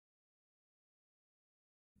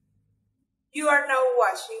You are now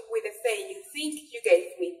watching with the fame you think you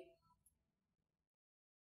gave me.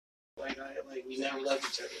 Like we never loved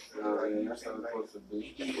each other. Yeah, that's how it's supposed to be.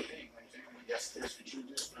 You do your thing. Like, that's what you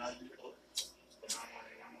do. And I do.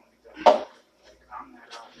 I'm not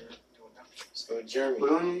out here doing dumb shit. So Jeremy.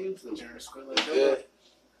 Put on your YouTube. Jeremy Squilla. Good.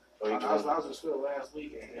 I was in school last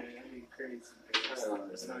week and it'd be crazy.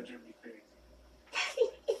 It's not Jeremy crazy.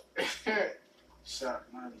 Shock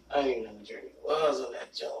money. I didn't even know the Jeremy was on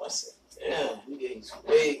that joint. I said, damn, you getting some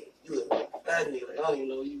big. You look like a fat nigga. Like, I don't even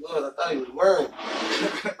know who you was. I thought he was wearing.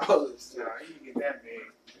 Nah, you didn't get that big.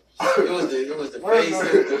 It was the face.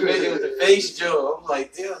 It was the face Joe. I'm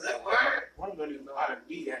like, damn, is that word? One don't even know how to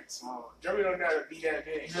be that small. Jeremy don't know how to be that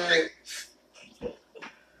big.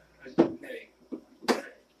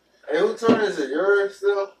 Hey, who turn is it? Yours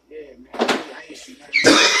still? Yeah, man. I ain't shoot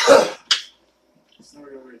nothing.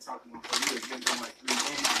 Snorri over there talking about you was getting on like 3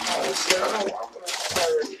 games. Oh,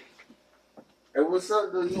 shit. Hey, what's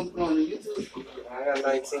up, though? You gonna put on the YouTube? I got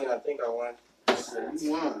 19. I think I won.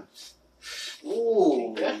 You won.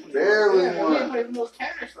 Ooh, barely won. But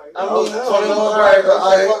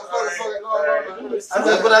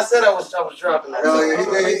I said I was dropping that. Oh, yeah, he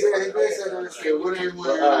did say that shit. What did he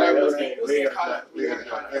win?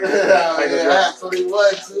 That's what he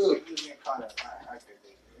was, too.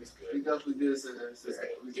 He definitely did say that shit.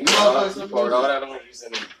 You poured all that on you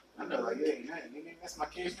sent me. I know, like, hey, nigga, that's my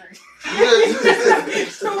kid's drink. Yeah,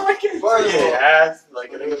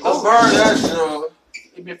 like, I'll burn that shit.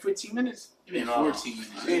 It been 15 minutes? It been 14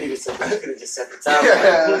 minutes. You could have just set the time.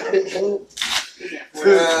 That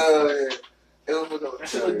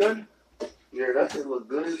shit look good? Yeah, that shit look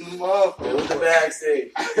good as new motherfucker. What the bag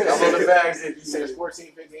say? I'm on the bag say. You said it's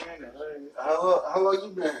 14, 15 minutes. How long you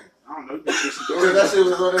been? I don't know. You been That shit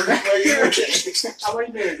was on every How long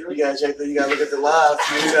you been, girl? You gotta check you gotta look at the live.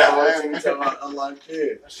 You gotta talk about unlocked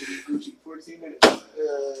kid. That shit is Gucci, 14 minutes. Let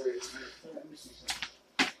me see something.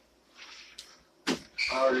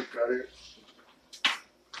 I already cut it.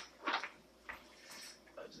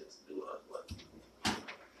 I just do what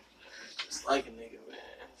just like a nigga,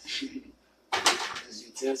 man. Just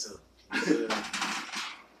utensil.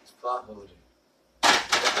 Spot holder.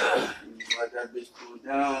 Like that bitch cool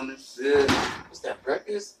down and shit. What's that,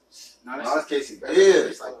 breakfast? No, No, that's Casey. Yeah. Yeah.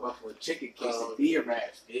 It's like buffalo chicken quesadilla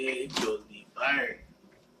wraps. Yeah, it goes be fired.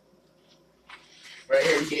 Right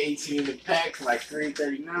here, you get 18 in the pack for like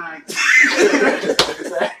 $3.39.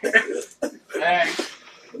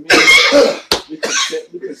 We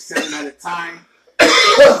could 7 at a time.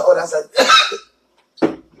 Oh, that's a.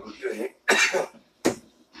 Okay.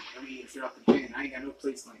 I mean, if you're off the pan, I ain't got no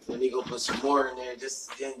place like that. Then you go put some more in there.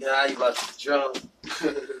 Just then now you about to drum. On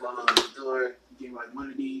the door. You get like one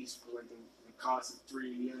of these for like the cost of 3.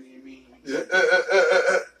 You know what I mean?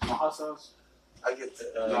 My hot sauce. I get the.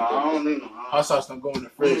 No, I don't need no Hot sauce don't go in the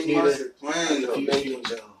fridge neither. Plain though.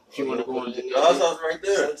 If you wanna go in the The hot sauce right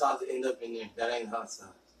there. sometimes it end up in there. That ain't hot sauce.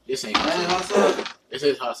 This ain't That ain't hot hot sauce. sauce. This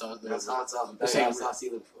is hot sauce, That's though. hot sauce. This That ain't ain't hot sauce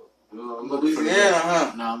either. Louisiana,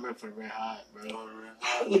 huh? No, I'm ready for the red hot, bro.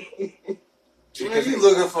 Man, you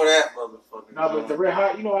looking for that motherfucker? No, but the red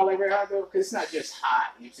hot, you know why I like red hot though? Because it's not just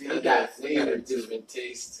hot. You see, it got flavor a to it. different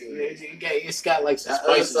taste to it. It's got like some That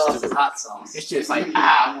other spices sauce to is it. hot sauce. It's just like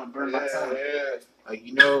I want to burn my tongue. Yeah. Like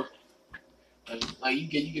you know, like you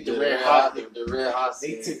get the red hot. The red hot.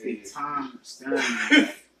 They sauce, took their yeah. time stirring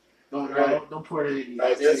it. Don't pour it in.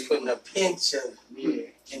 Like they're just putting a pinch of Yeah.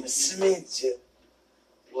 and a smidge of.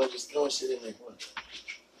 Well, just throwing shit in there.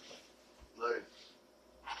 Like,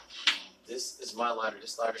 This is my lighter.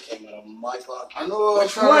 This lighter came out of my pocket. I know.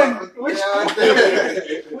 Which one? Which one?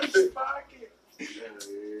 Which pocket?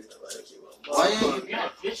 Why ain't Yeah,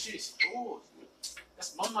 this shit's cool.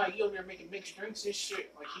 That's my mind. He over there making mixed drinks and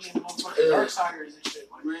shit. Like he and motherfucking Darksiders and shit.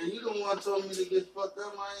 Like, Man, you the one told me to get fucked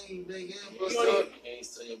up. I ain't been getting fucked You up. ain't- And he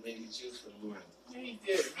still your baby juice for the morning. yeah, he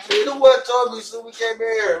did, man. You the one told me so we came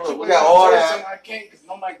here. Look, we got all that. I can't because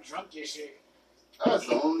no Mike drunk this shit. That's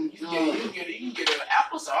the only You job. can get an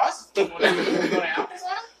applesauce. You want an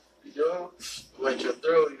applesauce? You know? Wet your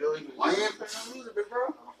throat, you know? You Why you ain't paying no music, big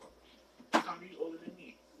bro? How come you older than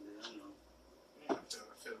me? Yeah, I know. Man, I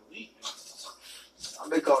feel weak. I've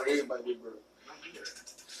been calling everybody big bro. Man.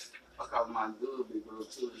 I call my dude big bro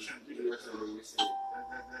too. You That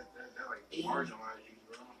like marginalize you,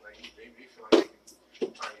 bro. Like they feel like they can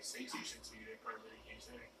probably say some shit to you they probably really can't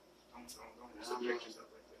say. Don't subject yourself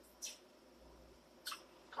like that.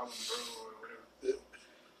 Call them bro or whatever.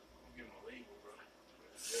 Don't give them a label, bro.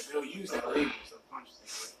 They'll use that label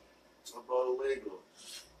subconsciously. What about a Lego?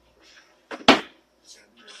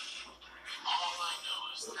 All I know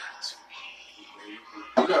is that.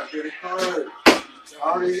 You got pretty hard.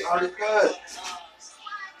 Already cut.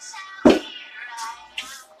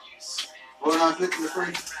 4950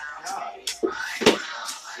 free.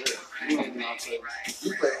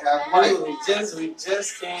 You play half white. We just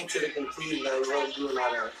came to the conclusion that we weren't doing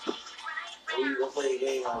all that. And we were gonna play a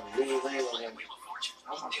game on we ain't playing on that.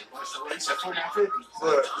 I'm about to bust away. You said 4950.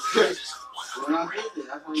 But 4950,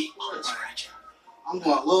 that's how you score it. I'm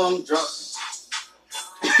going low, I'm dropping.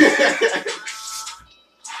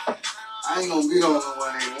 I ain't gonna beat on no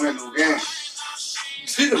one ain't win no game.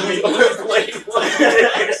 We only played one.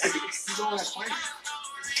 He's only playing.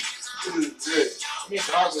 This is good. It's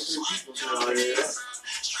hard with 3 people. So Oh, yeah.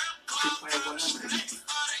 keep playing 100.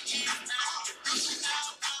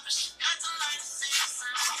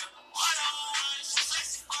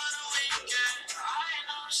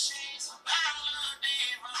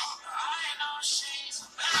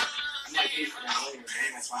 I might pay for that later,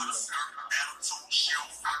 man. That's fine.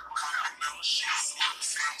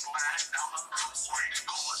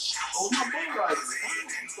 Oh, my boy right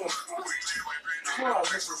here. Come on,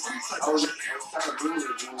 this is some type I was trying to do it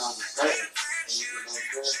when I was starting.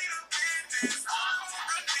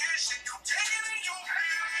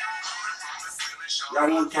 Y'all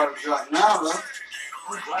want to try to drop now, though?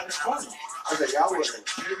 I'm glad it's funny. I said, y'all wouldn't.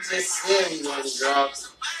 You just said we want to drop.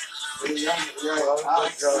 I got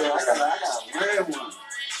a red one.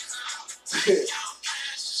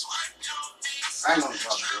 I ain't gonna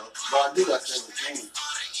drop it, bro. But I do got 17.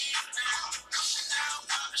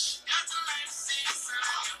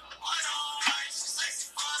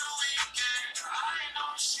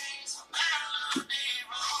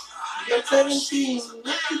 You got 17. Look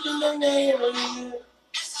at the name.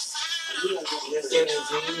 You got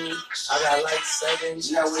 17. I got like 7.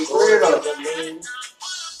 You got way Go clear, to though. the main.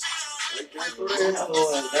 I'm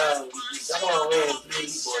going down. I'm going 3,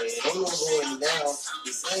 boy. Ain't no going down.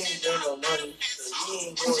 The same ain't no money, so we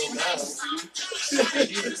ain't going down.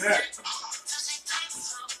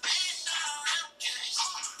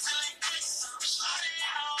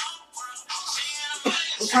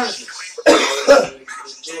 What time is it?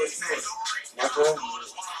 My phone.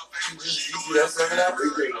 You do that 7 out?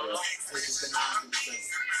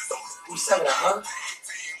 You 7 out, huh?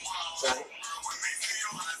 Sorry.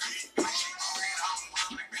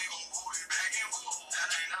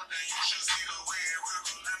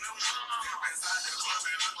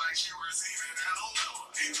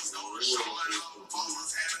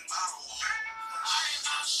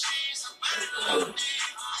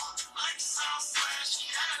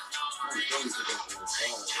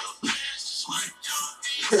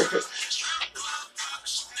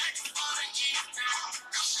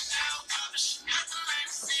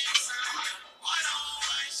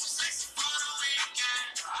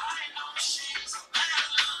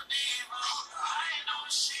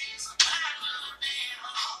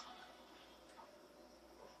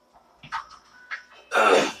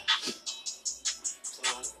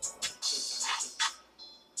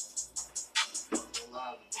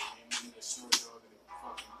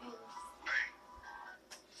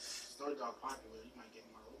 Story dog popular. You might get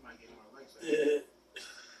more. We might get more likes. Yeah.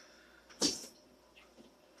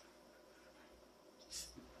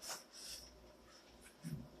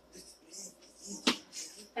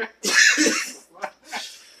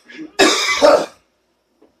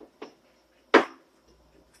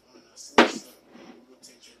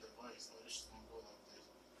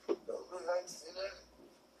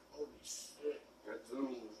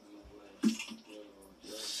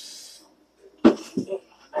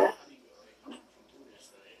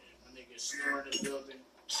 Snore in the building.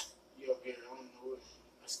 You up here? I don't know what.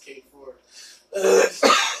 That's K4.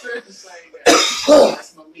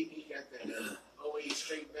 That's my meat. He got that 08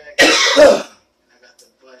 straight back. And I got the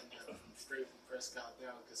button from straight from Prescott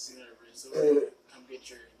down Casino Resort. Come get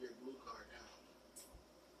your blue card down.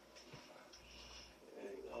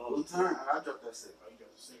 What time? I dropped that 6. Oh, you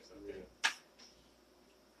got the 6. Okay.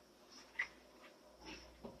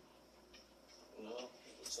 No,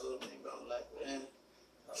 so they about like, man.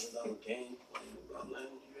 I was on the game, about like,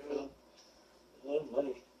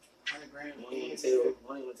 money. 100 grand. Money on the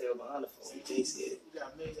table behind the phone. You can't see it. You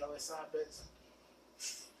got $1 million side bets.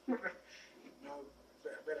 You know,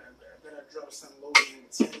 better drop some lower than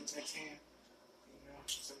 10 next hand. You know,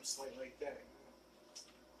 something slight like that.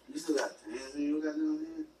 You still got 10s and you got them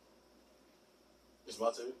here? It's my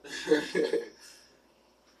turn. I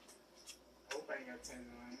hope I ain't got 10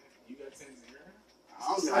 on it. You got 10 0? I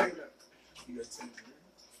don't got it. You got 10 0?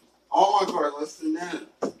 All my cards less than that.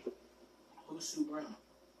 Who's Sue Brown?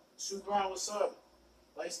 Sue Brown, what's up?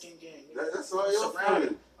 Light skin gang. That's all your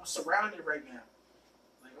friend. I'm surrounded right now.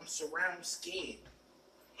 Like, I'm surrounded, I'm scared.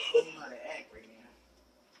 I don't know how to act right now.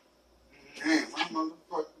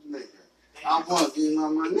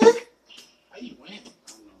 on my neck. How you win?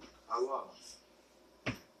 I lost.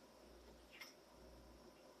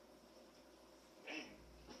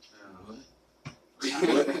 I'm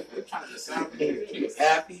trying to decide. He was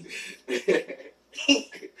happy. He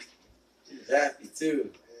was happy too.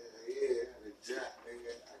 Yeah, I had a jack,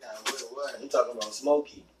 nigga. I got what? I'm talking about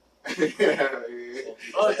Smokey. Yeah.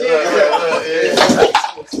 Oh, Yeah.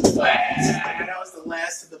 That was the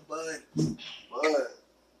last of the bud. But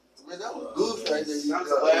man, that was goofy right there. You That was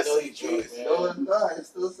got the last know of you the drunk, juice. man. no, it's not. It's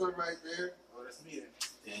still some right there. Oh, that's me then.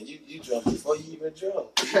 And you drunk before you even drunk.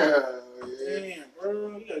 Yeah. Damn, bro,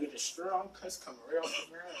 you gotta get a strong cuss coming right off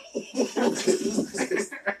the ground.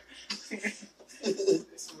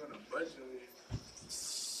 This one a bunch of it.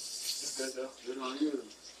 It's good though. Good on you.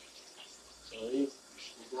 So you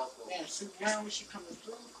Damn, Sue Brown, when she coming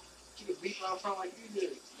through, she could beat out front like you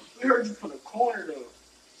did. We heard you from the corner though.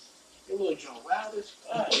 Your little John Wild as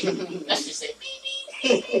fuck. That shit say beep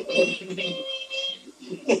beep beep beep beep.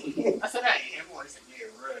 I said I ain't him. I said yeah,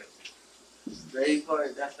 right. They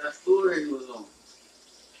part that's that story he was on.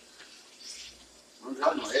 I'm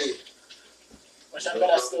dropping my 8. How much I bet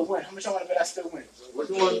I still win? How much I want to bet I still win? What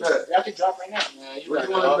you want to bet? Y'all can drop right now. Man, you What got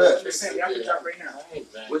you wanna all bet? the I'm tricks just saying, in y'all can there. drop right now. I ain't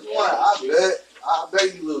betting. What you want? I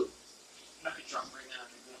bet you lose. Y'all can drop right now,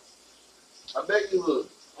 nigga. I bet you lose.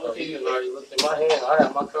 Oh, you already looked at my hand. I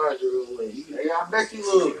have my cards real way. Hey, I bet you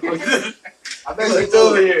lose. I bet You you looked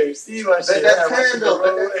over lose. here. See my Bet shit. that I have my 10 shit though. the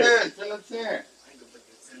wrong Bet way. that 10. 10 to 10. I ain't gonna bet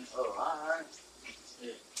that 10. Oh, alright.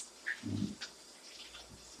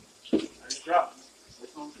 I just dropped.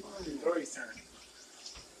 That's on fire. Dory's turn.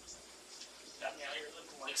 Got me out here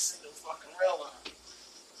looking like single fucking rail line.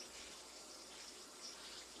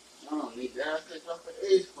 I don't need that. I think I'm for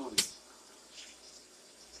ace for me.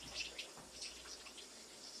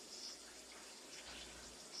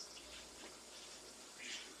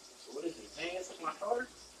 So what is it? Dang, it's my card?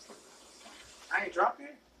 I ain't dropped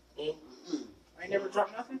it? Mm-mm. I ain't never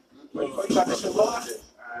dropped nothing? Mm. Oh, you got that shit lost?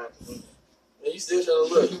 Alright. Man, you still trying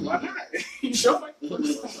to look. Why not? You sure?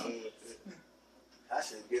 I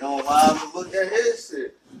should get on live and look at his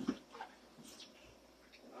shit. I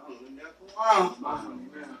don't even got to wow.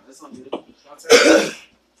 That's on you. I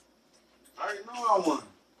already know I won.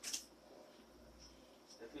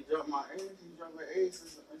 If you drop my ace, you drop my ace.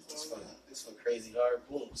 It's for crazy hard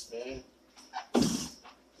booms, man. Damn,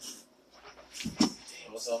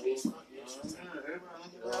 what's on me? Everybody look at that.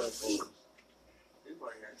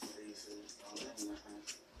 Everybody got some aces.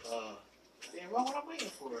 Damn, what am I waiting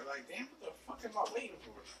for? Like, damn, what the fuck am I waiting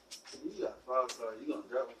for? You got 5 cards. You gonna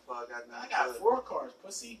drop a 5 goddamn I got 4 cards,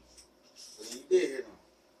 pussy. But you did hit them.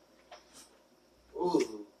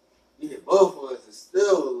 Ooh. You hit both of us and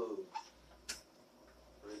still lose.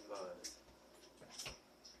 3 cards.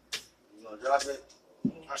 You gonna drop it?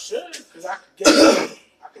 I should, because I could get it.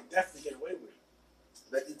 I could definitely get away with it.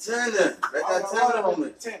 Bet the 10 then. Bet Why that would I 10 bet on me.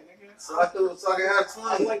 the 10, nigga? So I can have I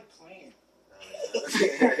 20. like playing.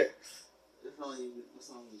 It's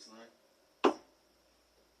on you, son.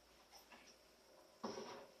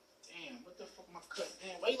 Damn, what the fuck my cut?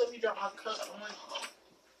 Damn, why you let me drop my cut? I'm like,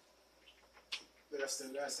 but I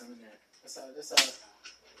still got some in there. That's how.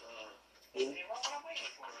 Damn, what am I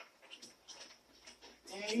waiting for?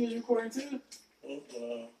 Damn, you was recording too?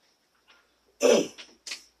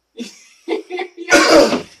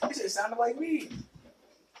 Yeah, that shit sounded like me.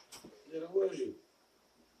 Yeah, that was you.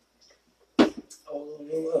 Oh,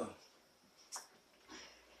 you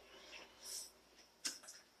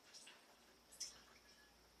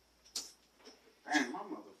Damn, my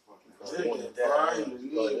motherfucking You wanted ticket. that. I ain't even Oh,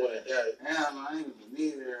 need you wanted it. that. Damn, I ain't even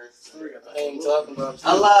need it. I ain't talking about you. I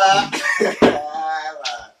lied. I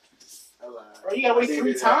lied. Bro, you gotta wait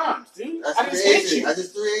 3 times, dude. That's I 3 just hit aces. you. I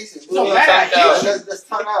just 3 aces. No Dude, matter, I hit you. Let's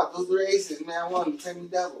time out. Those 3 aces, man. I won. Pay me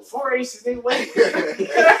double. 4 aces, they wait.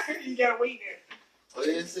 You gotta wait there. Oh,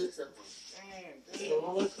 yeah, 6 of them. Damn, dude. Yeah,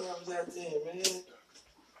 what card was that then, man?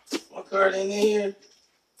 My card in there.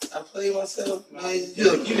 I played myself. Man, you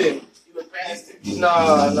didn't. You look past it.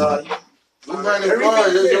 Nah, you We bring the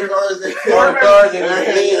cards. There's your cards there. cards in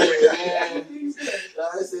there, man.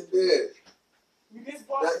 That's it there. You just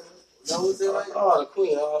bought That, it. that was it right? Oh, the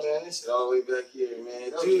queen. Oh, man, this shit all the way back here, man.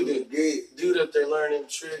 That was the gate. Dude up there learning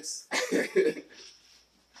tricks.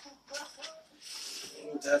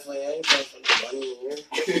 Definitely ain't paying for the money in here.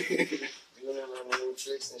 Doing that learning them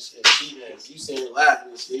tricks and shit. Cheating. You sitting here laughing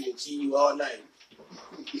and shit. He can cheat you all night.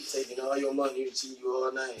 Taking all your money, he can cheat you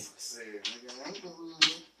all night. Shit, nigga, I ain't gonna lose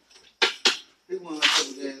it. He won a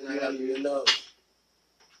couple games You don't now. even know.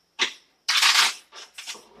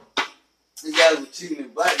 He got him cheating in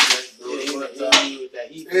blackjack, though. Yeah, he with that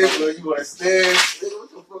heat. Yeah, bro, you want to stand? Nigga, what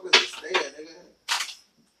the fuck is a stand, nigga?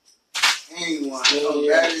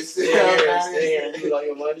 stay here and lose all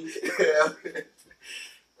your money.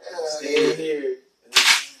 Stay here and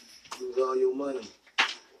lose all your money.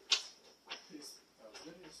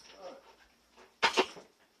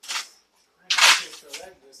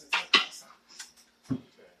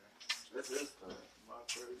 That's his car.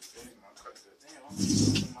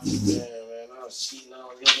 Yeah, man, I was cheating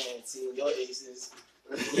on your hand, seeing your aces.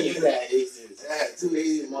 You had aces. I had 2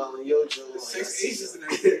 aces. Marlon, your joint. 6 aces in I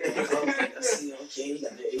there. see, okay, you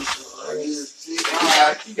got the aces. I used to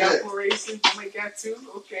You got 4 aces. I might got 2.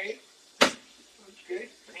 Okay. Okay.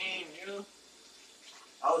 Damn, yo.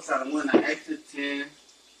 I was trying to win an extra 10.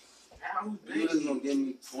 How You was gonna give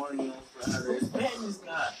me 20 on Friday. Man, this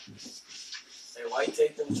guy. Hey, why you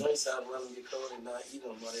take them joints out and let them get cold and not eat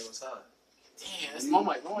them while they was hot? Damn, that's my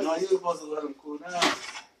mic. No, you was supposed to let them cool down. Oh,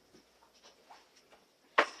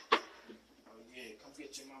 yeah. Come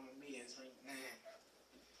get your mama Mia's right now.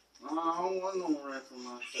 No, I don't want no ranch on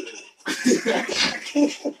my shit.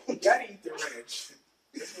 You gotta eat the ranch.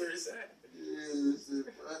 That's where it's at. Yeah, this is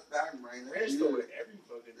that right now. Ranch go with every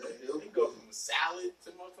fucking thing. They go from salad to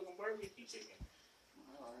motherfucking barbecue chicken.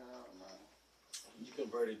 You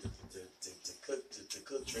converted the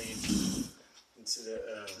cook train into the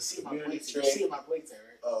See my community plates. train. See my plates there,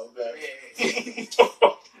 right? Oh, okay. Yeah.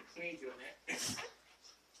 We ain't doing that.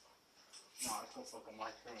 No, I can't fuck on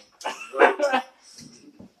my train.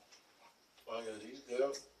 Oh, yeah, these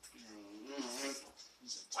girls.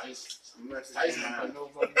 He's a Tyson. Tyson. Tyson ain't put no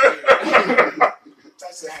fucking bread.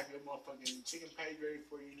 Tyson have your motherfucking chicken patty ready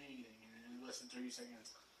before you need it in less than 30 seconds.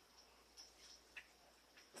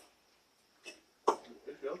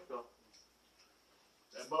 It's your stuff.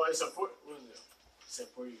 That boy, it's a what is it? Except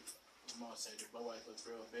for you. My mom said your butt wife looks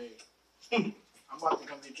real big. I'm about to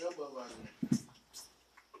come get your butt wife.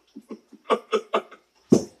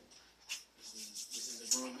 This is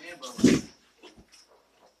a grown man butt wife.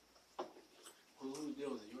 Who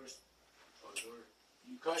deal with it? Yours? Oh, yours.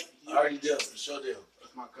 You cut? I already did. It's your deal.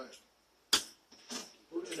 That's my cut.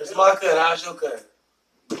 Who did It's it? my cut. How's your cut?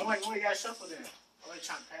 Nobody got shuffled in. I like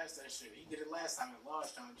trying to pass that shit. He did it last time and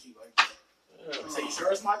lost trying to cheat like that. I said, you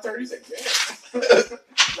sure it's my turn? He said, yeah.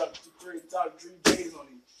 Top 3 days on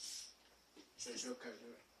him. Sure, it's your cut,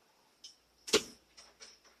 dude.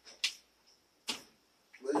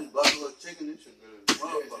 What is buffalo chicken? This shit good.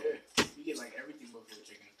 Yeah. You get like everything buffalo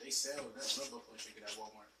chicken. They sell that buffalo chicken at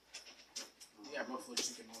Walmart. You got buffalo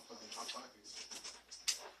chicken on fucking Hot Pockets.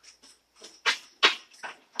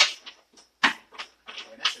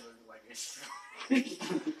 Man, that shit look like extra. Yeah,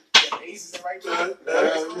 the aces are right there.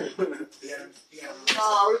 Yeah. No,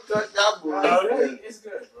 we cut that boy. It's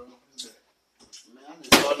good, bro. It's good. Man, I'm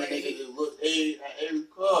just calling niggas to look at every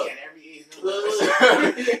card. Yeah, every ace.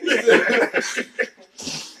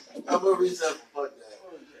 I'm gonna reset for fuck that.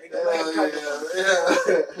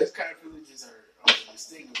 These kind of privileges are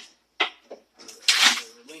distinguished.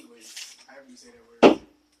 Relinquished. However you say that word.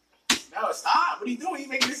 No, stop. What are you doing? You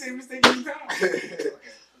making the same mistake every time. Okay.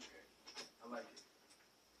 I like it.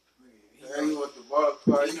 Look at it. You want the bar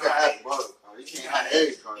card? You can have the bar card. You can't have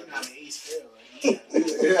every card. You know how the ace feel. Like, Yeah.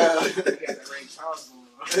 you got the Ray Charles going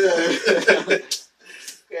on.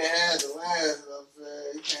 You can't have the last, I'm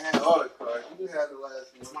saying. You can't have all the cards. You can have the last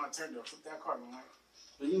It's one. my turn though. Flip that card, man.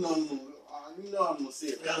 But you know I'm gonna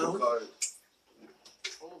see a couple cards.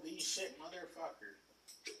 Holy shit, motherfucker.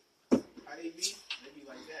 How they be? They be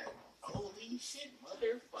like that. Holy shit,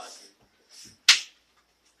 motherfucker.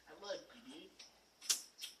 I love you, dude.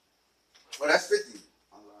 Well, that's 50.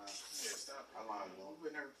 Yeah, stop it. I lied, You bro.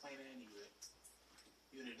 would never play that anyway.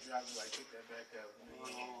 You'd have dropped it like, pick that back up.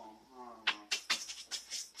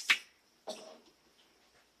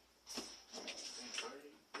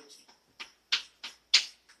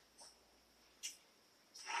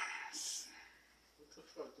 What the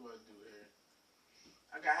fuck do I do here?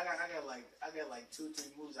 I got like 2,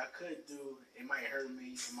 3 moves I could do. It might hurt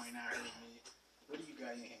me. It might not hurt me. What do you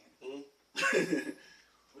got in your hand?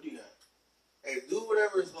 What do you got? Hey, do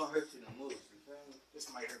whatever is gonna hurt you the most. You feel me?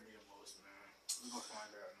 This might hurt me the most, man. We're gonna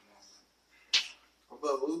find out in a moment.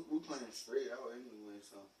 But we playing straight out anyway,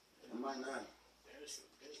 so it might not. Yeah, this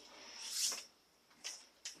shit good.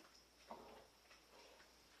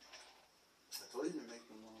 I told you to make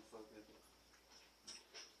them motherfuckers.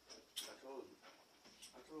 I told you.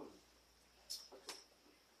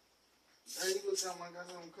 Hey, you look at my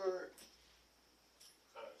goddamn card.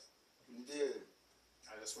 You did.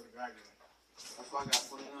 I swear to God, That's why I got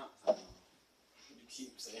 29. You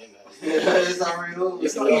keep saying that. Yeah, it's already over. You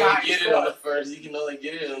can only get it on the first. You can only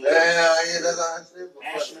get it on the Yeah, that's how I said before.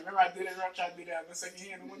 Ashton, remember I did it, I tried to do that on the second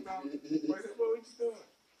hand one time? What you doing?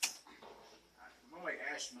 I'm like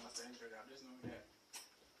Ashton off the intro, I just know that.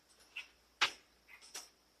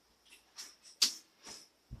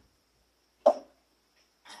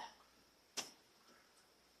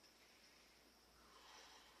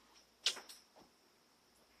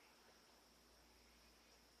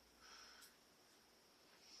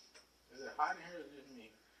 I didn't hear it. Just me.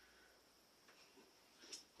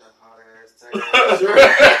 That hot ass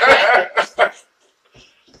tight.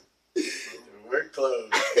 Work clothes.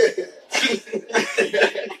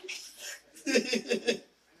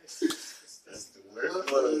 That's the work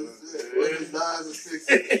clothes. What is 9s and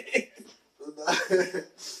 6s?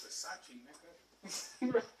 Versace,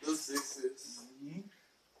 nigga. Those 6s.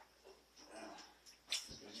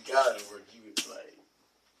 You gotta work. You would like,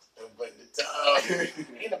 but the top.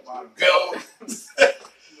 Ain't a bottom. Go.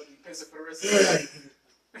 You would be pissing for the rest of the night.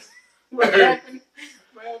 What happened?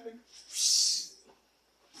 What happened?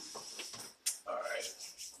 Alright.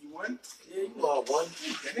 You won? Yeah, you all won.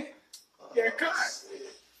 You didn't? Yeah, God.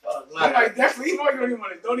 Fuck, I'm like, definitely, you know you don't even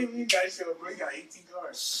want to. Don't even you guys show, bro. You got 18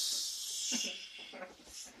 cards.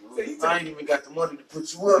 I ain't even got the money to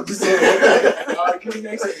put you up. Alright, give me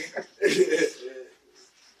next thing.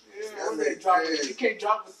 Yeah, one day drop it. You can't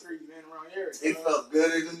drop a 3, man, around here. It felt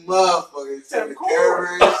good in the motherfucker. He Said took the cool.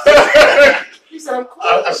 carriage. He said, I'm cool.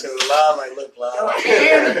 I should have lied. Like, look, lied.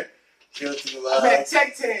 And Kill to the I lie. met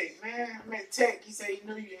Tech today, man. I met Tech. He said he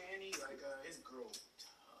knew you, and he's like, his girl.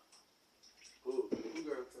 Who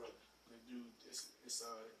girl talk? The dude, it's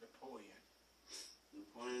Napoleon.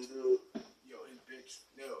 Napoleon dude. Yo, his bitch.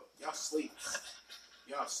 Yo, y'all sleep.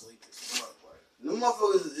 Y'all sleep as fuck, like. Them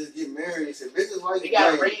motherfuckers just get married and say, bitches like They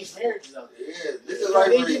got like- arranged marriages out there. Yeah, bitches Yo, like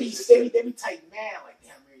they be arranged. they be tight mad like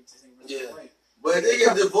damn married just ain't really Yeah. right. But if they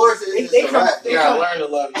get divorced, They it's just a come- wrap. they You come- gotta learn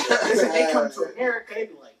to love each other. Listen, they come to America, they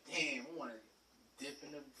be like, damn, I want to dip in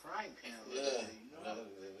the frying pan. Like Yeah. that, you know?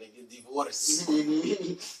 They get divorced. Like, I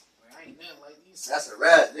ain't nothing like these. That's a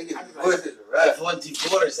wrap. They get I be divorced, like- it's a wrap. I want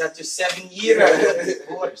divorce after 7 years. I want I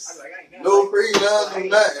divorce. was like, I ain't nothing No like prenup, I no ain't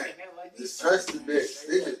nothing. nothing like these. Just trust the bitch.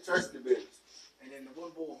 They just trust the bitch. And then the one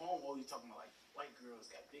bull home, always talking about like white girls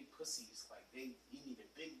got big pussies, like you need a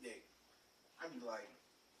big dick. I be like,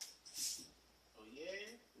 oh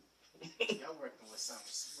yeah, y'all working with something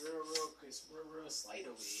real slight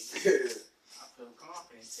over here. I feel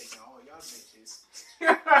confident taking all y'all bitches.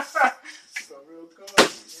 Feel real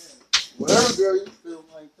confident, yeah. Whatever girl you feel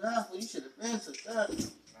like that, well, you should have been to that.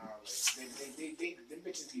 Nah, like them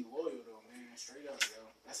bitches be loyal though, man. Straight up, yo.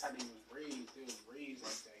 That's how they was raised. They was raised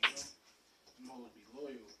like that, you know. Them hoes be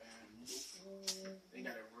loyal, man. They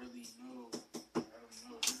gotta really know. I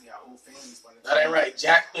don't know. They got whole families by the That ain't right.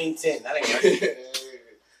 Jack Queen 10. That ain't right.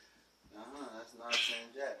 That's not Sam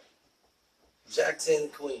Jack. Jack 10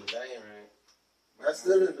 Queen. That ain't right. That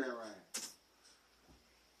still have been right.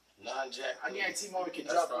 Non-Jack I Queen. guarantee Mama can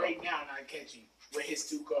That's drop wrong. right now and I catch you with his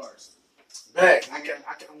 2 cars. Bet. I can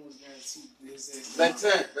almost guarantee this is. Bet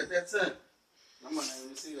 10. Bet that 10. I'm gonna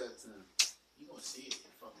even see that 10. You gonna see it,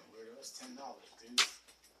 you fucking weirdo. It's $10, dude.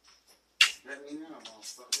 Bet me now,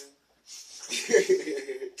 motherfucker.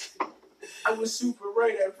 I was super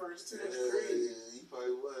right at first too. Yeah, That's crazy. yeah, you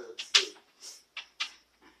probably was.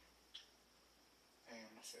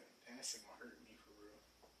 Damn, that shit gonna hurt me for real.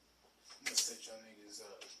 I'm gonna set y'all niggas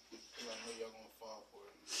up. Cause I know y'all gonna fall for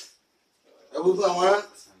it. That we playing 100?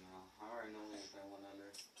 No, I already know we ain't playing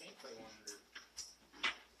 100. Can't play 100.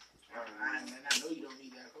 I know you don't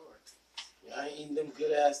need that card. I ain't eating them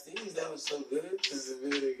good ass things. That was so good. This is a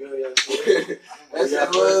video ago. Y'all see it? That's Yeah,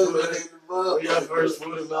 what it was, but- but it's the bug. When y'all first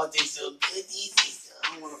put them out, they so good. Easy stuff. I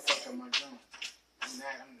don't wanna fuck up my junk. I'm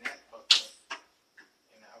that fucked up.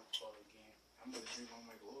 In the alcohol again. I'm gonna drink on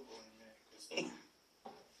my logo in a minute. Cause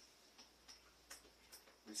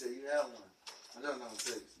You said you had one. I know number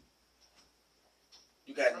 6.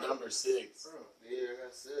 You got number 6. bro, Yeah, I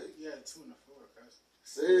got 6. you had 2 and a 4, cuz.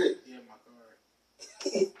 6. Yeah, my card.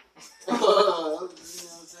 You know what I'm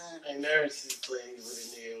saying? I never seen playing with a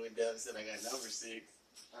nigga with them said I got number 6.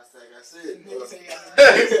 I said I got 6. Nigga say you got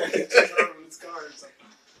his card or something.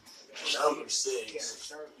 Number He got 6. a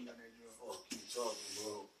Sharpie on that joint. Fuck you talking,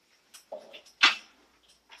 bro.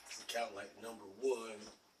 Count like number 1,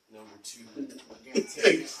 number 2, I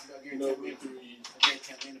guarantee number I'm 3.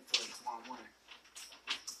 in for it tomorrow morning.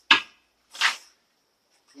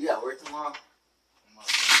 You got work tomorrow? Let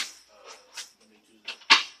me do that.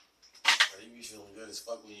 You be feeling good as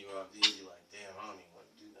fuck when you off. Then you like, damn, I don't even want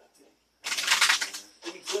to do nothing.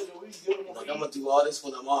 We good, though. We good. Like, I'm gonna do all this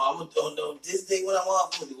when I'm off. I'm gonna do this day when I'm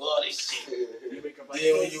off. I'm gonna do all this shit. You wake up like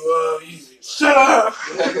Then when this. you off, you shut up.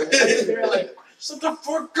 They're like, shut the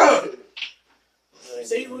fuck up. Right,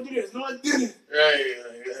 Say you gonna do this. No, I didn't. like, I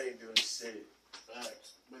ain't doing shit. Facts.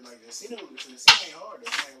 But like, the casino ain't hard though.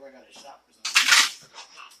 Man, I gotta shop or something.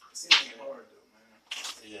 Casino ain't hard though, man.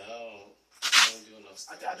 Yeah, I don't do no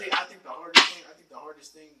stuff. I think the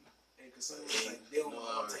hardest thing in casino is like dealing with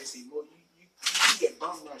all types of emotions. You get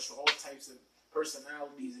bum rush for all types of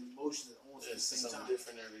personalities and emotions almost at the same something time.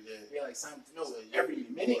 different every day. Yeah, like something. No, So every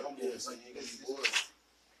minute bored. almost. Yeah, Like you it's get bored.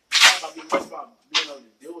 much about being able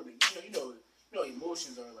to deal with it. You know,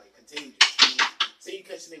 emotions are like contagious. You know? Say you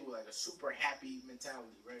catch a nigga with like a super happy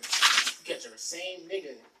mentality, right? You catch the same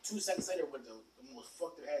nigga 2 seconds later with the most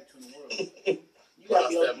fucked up attitude in the world. You gotta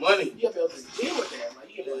be able, that money. you gotta be able to deal with that. Like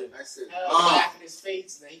you gotta I said, laugh in his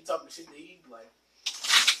face, and then he talking shit to you, like,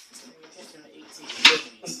 attention to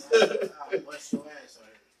 18, bust your ass on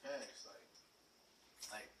her ass,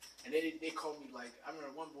 like, and then they called me like, I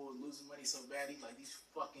remember one boy losing money so bad, he like these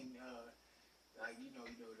fucking, like you know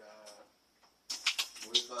the.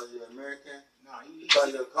 What he calls you, American? Nah, he Call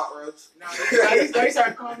you a cockroach? nah, he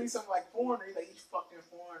started calling me something like foreigner. He's like, these fucking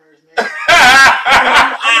foreigners, man.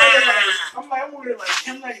 I'm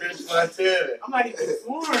not even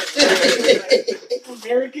foreign. Like,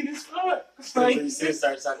 American as fuck. Like, You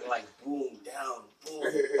start talking like boom, down, boom.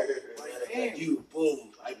 Like you,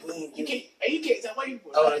 boom, like boom. you can't tell white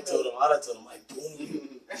people. I would have told him like boom,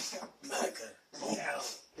 you, Monica, down.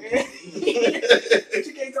 But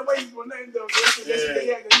you can't tell white people nothing though. He's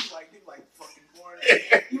like fucking foreigner.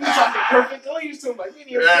 You was talking perfect. I'm used to him like,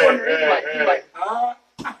 you're a foreigner. He's like, huh?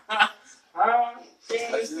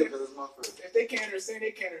 Can't understand. If they can't understand,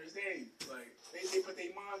 they can't understand. Like they put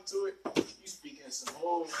their mind to it. You speaking some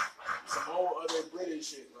whole other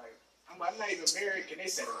British shit. Like I'm not even American. They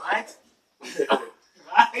said what?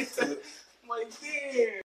 What? I'm like,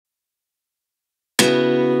 damn.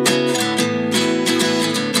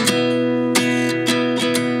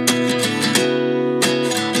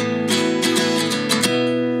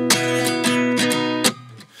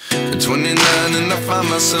 At 29 and I find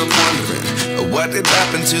myself wondering what did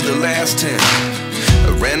happen to the last 10.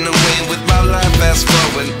 I ran away with my life, fast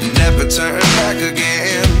forward, never turn back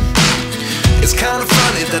again. It's kind of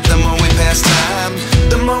funny that the more we pass time,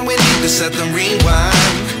 the more we need to set them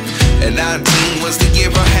rewind. And 19 was the year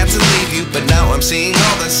I had to leave you, but now I'm seeing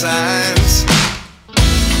all the signs.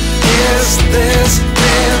 Is this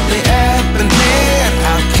really happening?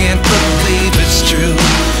 I can't believe it's true.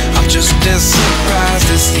 I'm just as surprised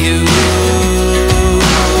as you.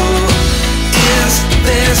 Is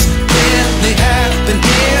this really happening?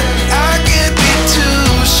 I can't be too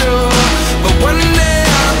sure, but one day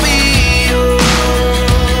I'll be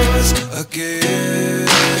yours again.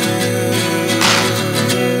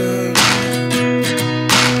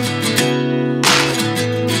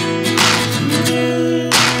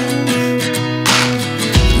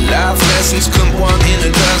 Life lessons come 1 in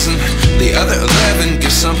a dozen. The other 11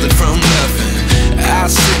 get something from nothing. I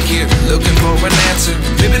sit here looking for an answer.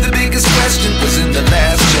 Maybe the biggest question was in the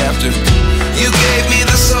last chapter. You gave me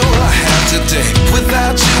the soul I have today.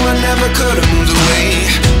 Without you I never could have moved away.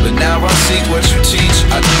 But now I see what you teach.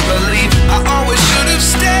 I do believe I always should have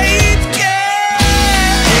stayed.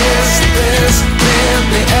 Yeah. Is this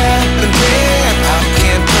really happening? I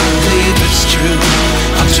can't believe it's true.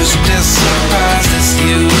 I'm just as surprised as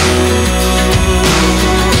you.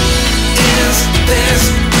 Is this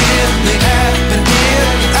really happening?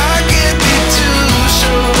 I can't be too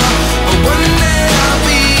sure, but one day I'll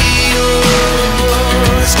be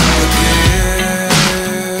yours again.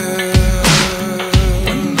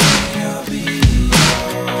 One day I'll be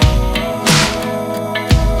yours.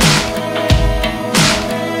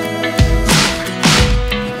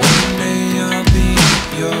 One day I'll be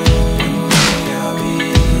yours. One day I'll be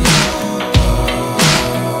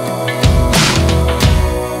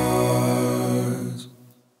yours.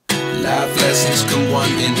 Life lessons come 1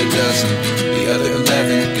 in a dozen. The other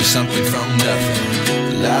 11 get something from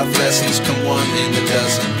nothing. Life lessons come 1 in a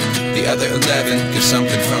dozen. The other 11 get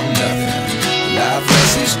something from nothing. Life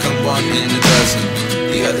lessons come 1 in a dozen.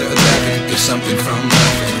 The other 11 get something from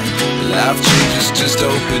nothing. Life changes just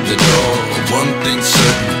open the door. One thing's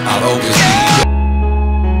certain, I'll always be yours.